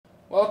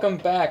Welcome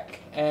back,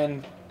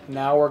 and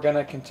now we're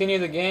gonna continue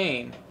the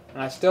game.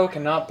 And I still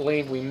cannot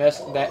believe we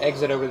missed that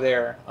exit over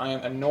there. I am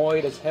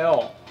annoyed as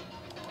hell.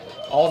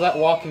 All that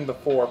walking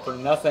before for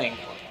nothing.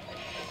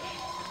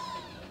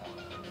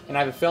 And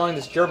I have a feeling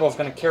this gerbil is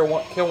gonna kill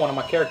one of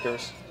my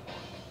characters.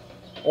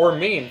 Or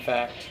me, in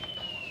fact.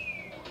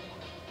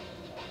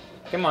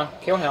 Come on,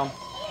 kill him.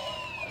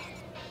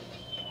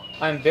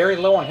 I'm very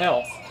low on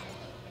health.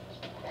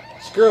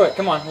 Screw it,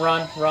 come on,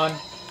 run, run.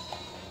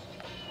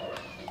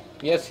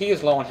 Yes, he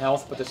is low on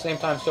health, but at the same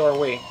time, so are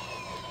we.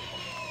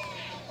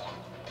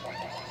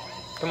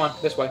 Come on,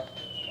 this way.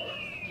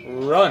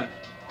 Run!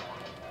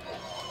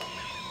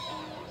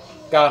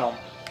 Got him.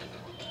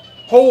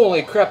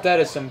 Holy crap, that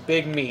is some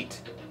big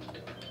meat.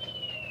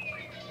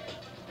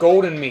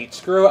 Golden meat.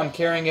 Screw it, I'm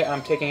carrying it,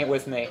 I'm taking it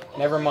with me.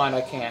 Never mind,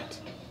 I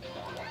can't.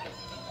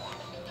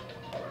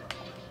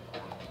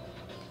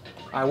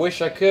 I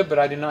wish I could, but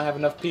I do not have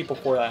enough people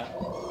for that.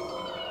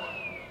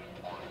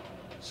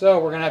 So,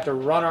 we're going to have to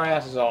run our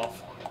asses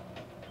off.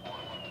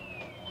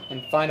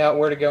 And find out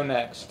where to go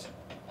next.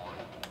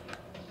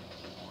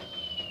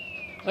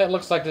 It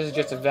looks like this is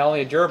just a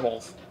valley of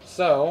gerbils.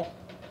 So,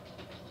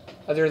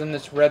 other than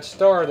this red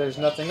star, there's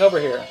nothing over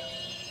here.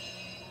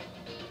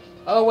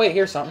 Oh, wait,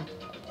 here's something.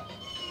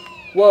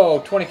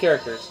 Whoa, 20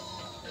 characters.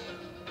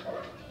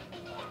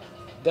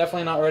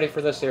 Definitely not ready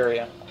for this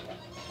area.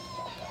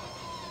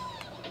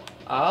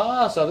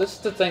 Ah, so this is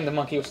the thing the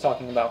monkey was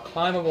talking about.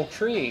 Climbable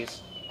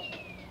trees.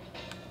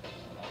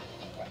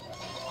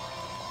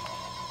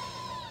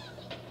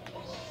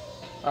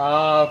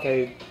 Ah,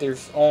 okay,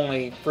 there's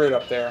only fruit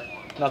up there.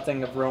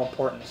 Nothing of real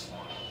importance.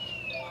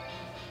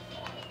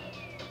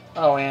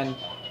 Oh, and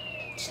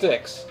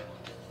sticks.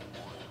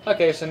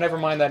 Okay, so never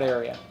mind that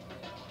area.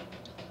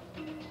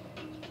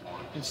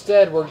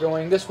 Instead, we're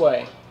going this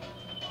way.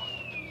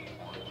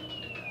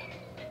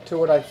 To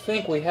what I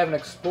think we haven't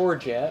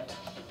explored yet.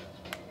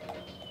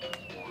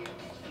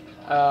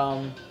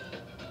 Oh,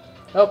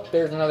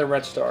 there's another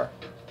red star.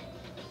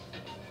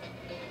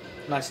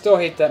 And I still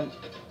hate that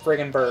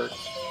friggin' bird.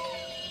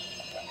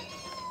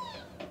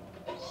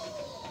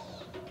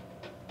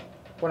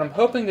 What I'm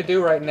hoping to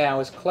do right now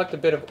is collect a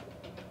bit of...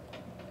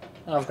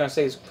 I was going to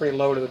say he's pretty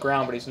low to the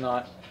ground, but he's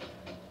not.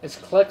 Is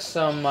collect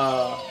some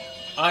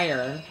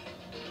iron.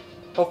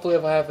 Hopefully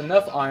if I have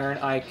enough iron,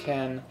 I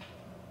can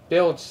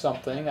build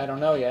something. I don't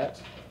know yet.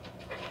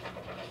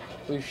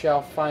 We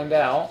shall find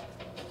out.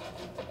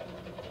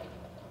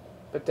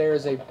 But there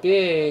is a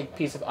big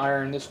piece of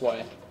iron this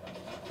way.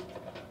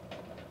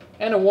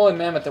 And a woolly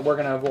mammoth that we're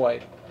going to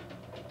avoid.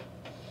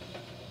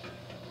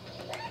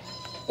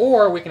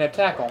 Or we can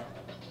attack them.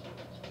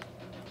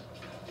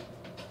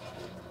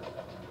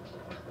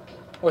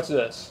 What's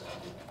this?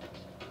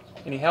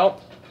 Any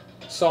help?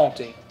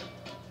 Salty.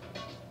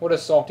 What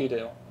does salty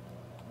do?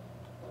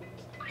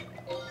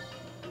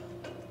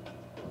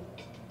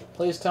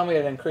 Please tell me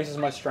it increases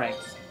my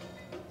strength.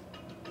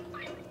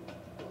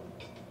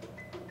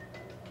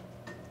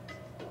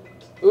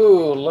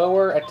 Ooh,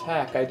 lower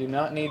attack. I do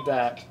not need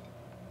that.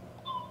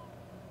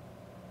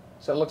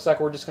 So it looks like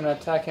we're just going to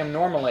attack him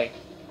normally.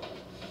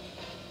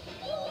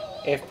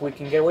 If we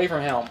can get away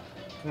from him.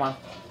 Come on.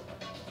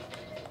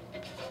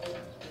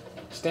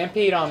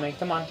 Stampede on me.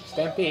 Come on,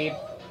 stampede.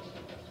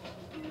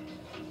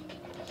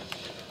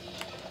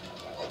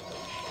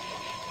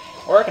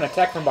 Or I can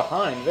attack from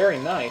behind. Very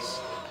nice.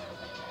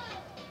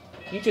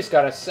 You just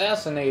got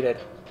assassinated.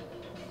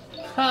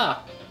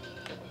 Ha!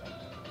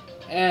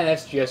 And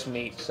that's just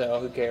meat,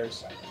 so who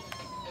cares?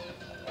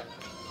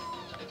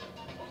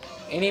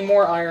 Any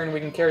more iron we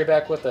can carry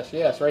back with us?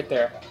 Yes, right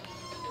there.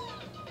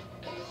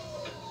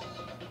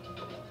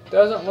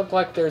 Doesn't look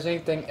like there's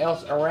anything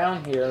else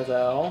around here,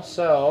 though,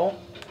 so...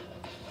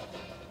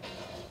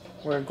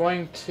 we're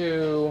going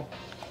to...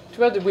 Too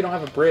bad that we don't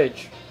have a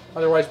bridge.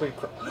 Otherwise we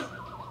could...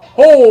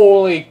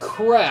 Holy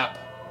crap!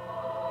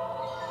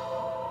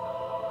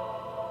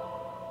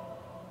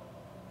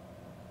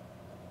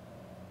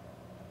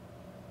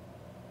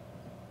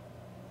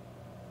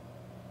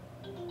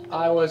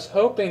 I was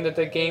hoping that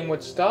the game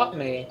would stop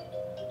me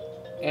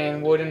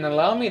and wouldn't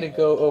allow me to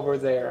go over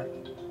there.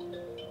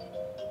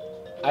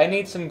 I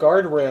need some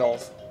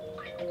guardrails.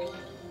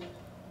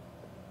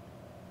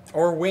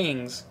 Or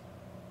wings.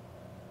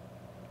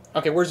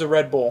 Okay, where's the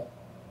Red Bull?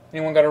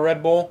 Anyone got a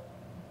Red Bull?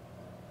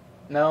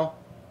 No?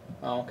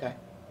 Oh, okay.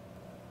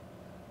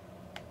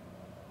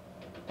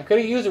 I could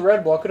have used a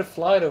Red Bull. I could have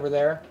flown over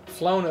there.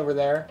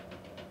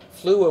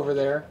 Flew over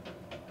there.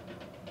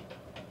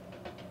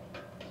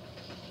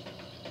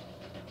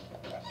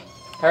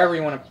 However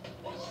you want to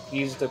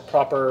use the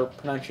proper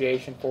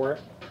pronunciation for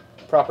it.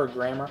 Proper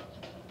grammar.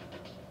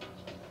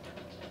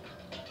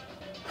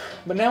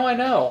 But now I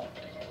know.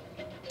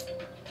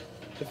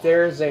 If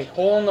there is a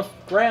hole in the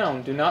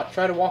ground, do not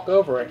try to walk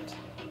over it.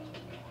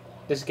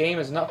 This game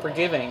is not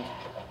forgiving.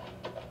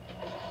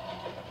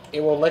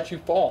 It will let you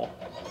fall.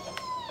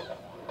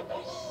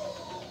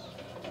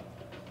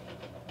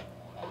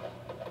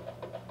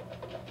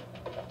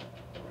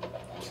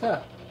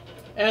 Huh.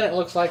 And it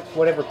looks like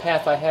whatever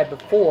path I had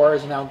before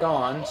is now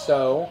gone,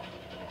 so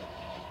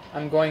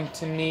I'm going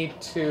to need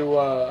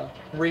to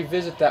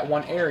revisit that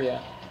one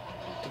area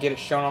to get it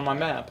shown on my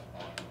map.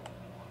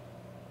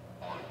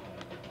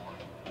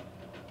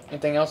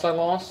 Anything else I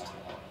lost?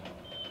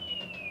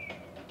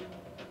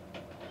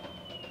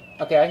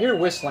 Okay, I hear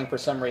whistling for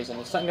some reason.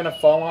 Is something gonna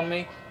fall on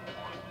me?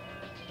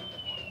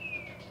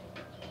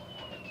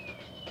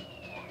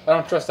 I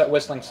don't trust that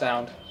whistling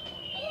sound.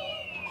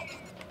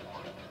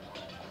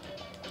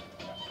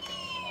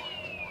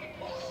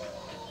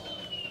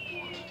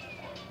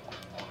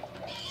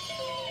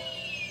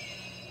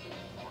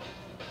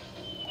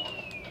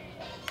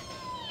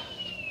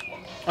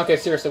 Okay,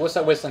 seriously, what's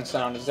that whistling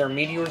sound? Is there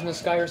meteors in the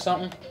sky or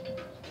something?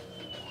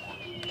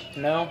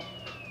 No?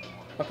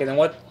 Okay, then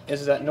what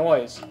is that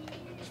noise?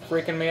 It's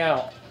freaking me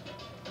out.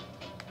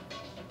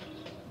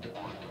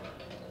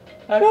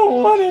 I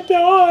don't want to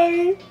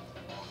die!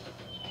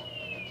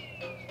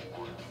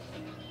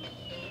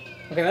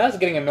 Okay, that's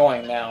getting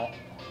annoying now.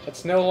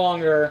 It's no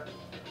longer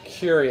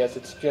curious,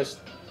 it's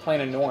just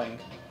plain annoying.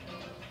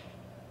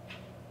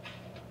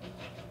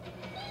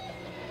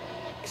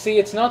 See,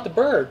 it's not the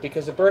bird,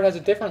 because the bird has a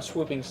different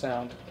swooping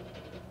sound.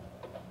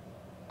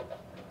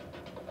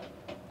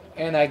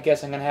 And I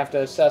guess I'm going to have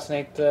to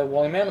assassinate the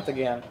woolly mammoth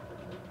again.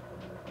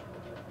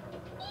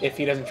 If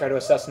he doesn't try to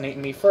assassinate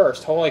me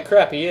first. Holy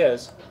crap, he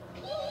is.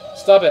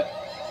 Stop it.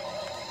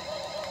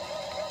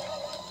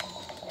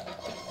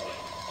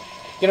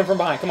 Get him from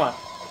behind, come on.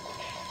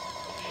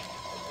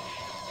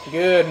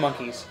 Good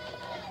monkeys.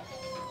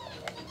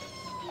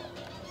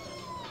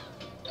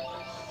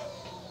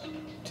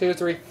 2,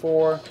 3,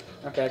 4...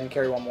 Okay, I can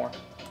carry one more.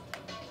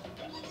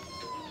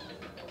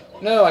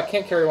 No, I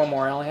can't carry one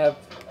more. I only have...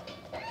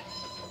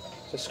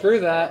 So screw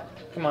that.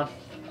 Come on.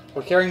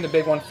 We're carrying the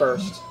big one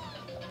first.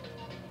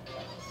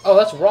 Oh,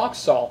 that's rock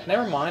salt.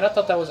 Never mind. I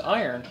thought that was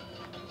iron.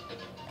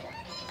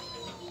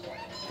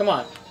 Come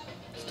on.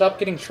 Stop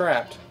getting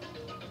trapped.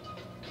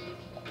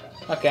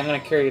 Okay, I'm going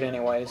to carry it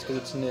anyways, because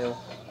it's new.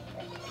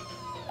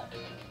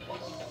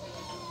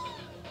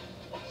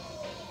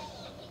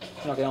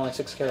 Okay, only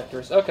 6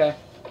 characters. Okay.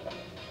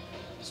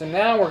 So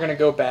now we're going to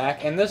go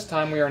back, and this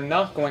time we are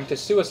not going to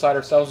suicide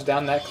ourselves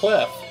down that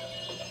cliff.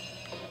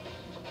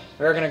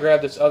 We're going to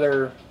grab this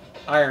other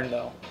iron,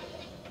 though.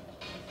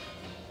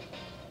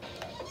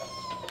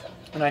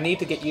 And I need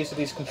to get used to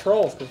these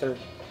controls, because they're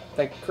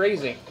like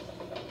crazy.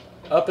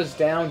 Up is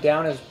down,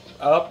 down is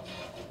up.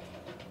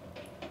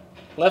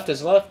 Left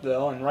is left,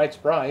 though, and right's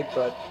right,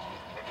 but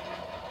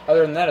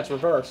other than that, it's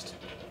reversed.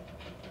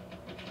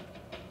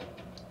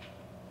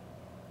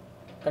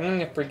 I'm going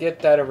to forget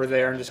that over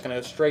there. I'm just going to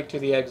go straight to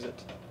the exit.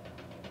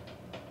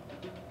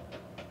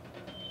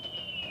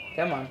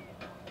 Come on.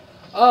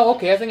 Oh,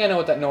 okay. I think I know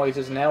what that noise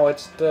is now.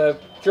 It's the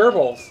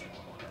gerbils.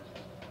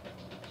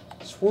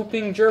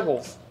 Swooping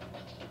gerbils.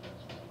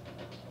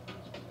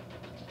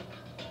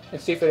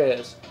 Let's see if it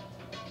is.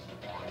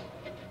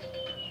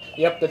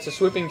 Yep, that's the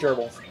swooping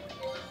gerbils.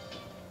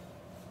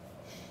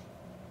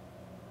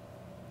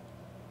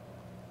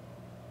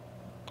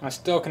 I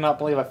still cannot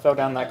believe I fell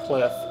down that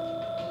cliff.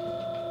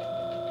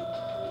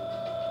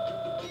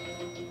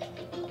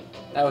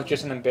 That was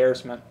just an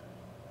embarrassment.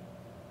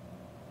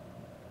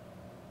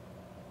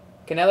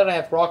 Okay, now that I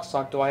have rock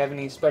salt, do I have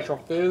any special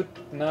food?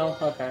 No?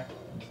 Okay.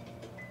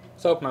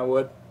 Let's hoping I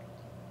would.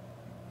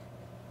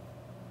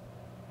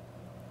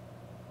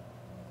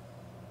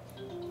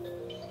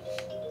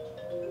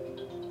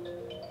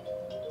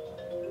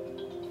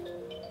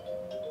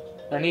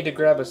 I need to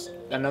grab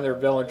another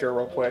villager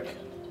real quick.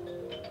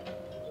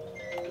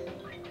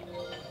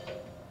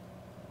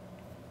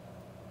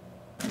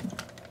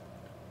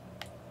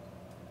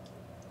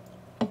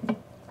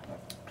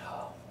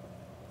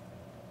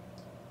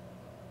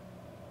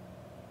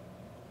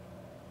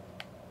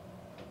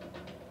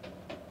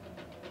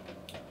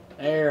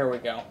 There we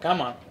go.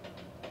 Come on.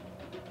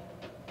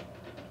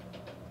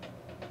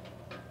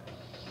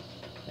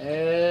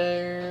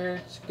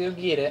 Let's go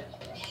get it.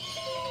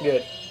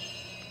 Good.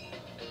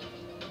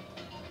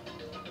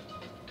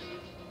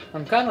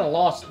 I'm kind of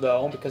lost,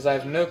 though, because I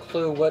have no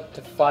clue what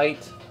to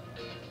fight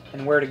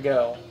and where to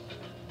go.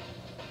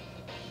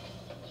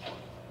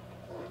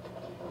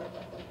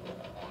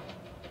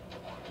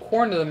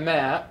 According to the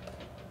map,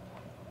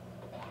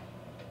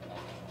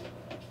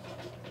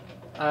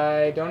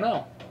 I don't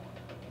know.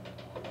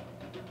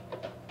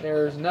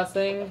 There's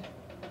nothing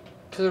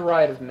to the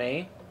right of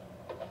me.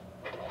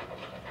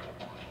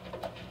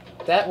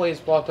 That way is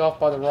blocked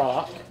off by the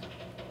rock.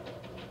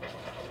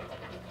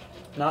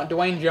 Not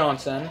Dwayne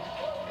Johnson.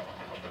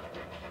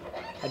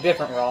 A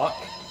different rock.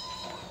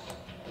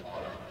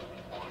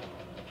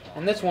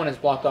 And this one is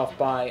blocked off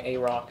by a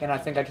rock. And I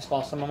think I just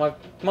lost some of my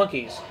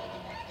monkeys.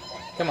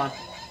 Come on.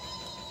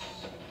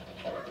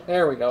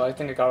 There we go. I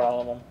think I got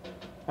all of them.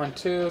 1,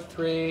 2,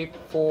 3,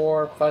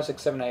 4, 5,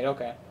 6, 7, 8.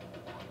 Okay.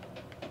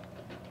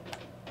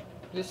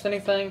 Is this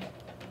anything?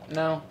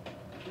 No.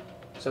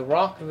 So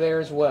rock there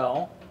as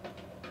well.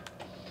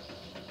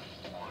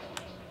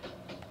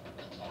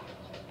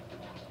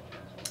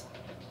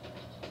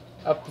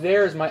 Up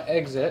there is my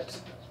exit.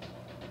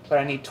 But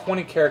I need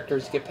 20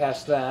 characters to get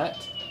past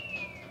that.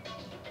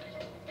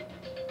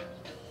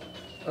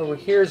 Over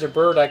here is a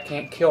bird I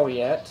can't kill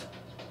yet.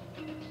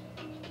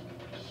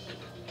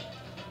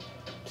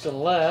 To the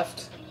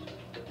left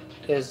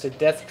is the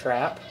death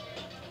trap.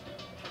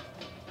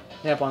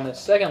 And up on the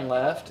second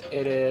left,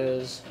 it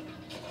is...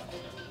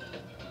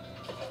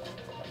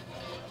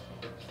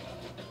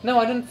 No,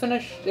 I didn't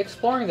finish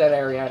exploring that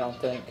area, I don't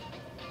think.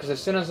 Because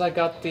as soon as I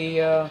got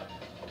the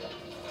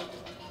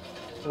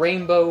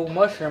rainbow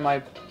mushroom, I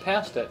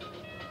passed it.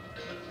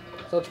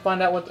 So let's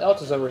find out what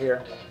else is over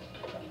here.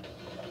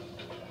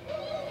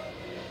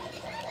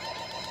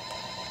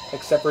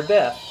 Except for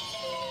death.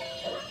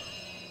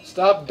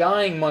 Stop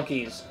dying,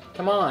 monkeys.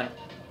 Come on.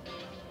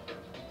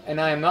 And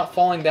I am not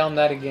falling down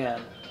that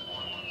again.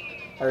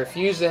 I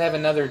refuse to have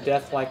another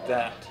death like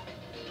that.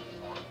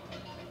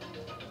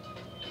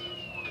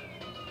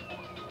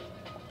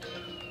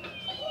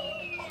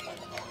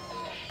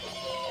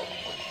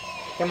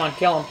 Come on,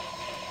 kill him.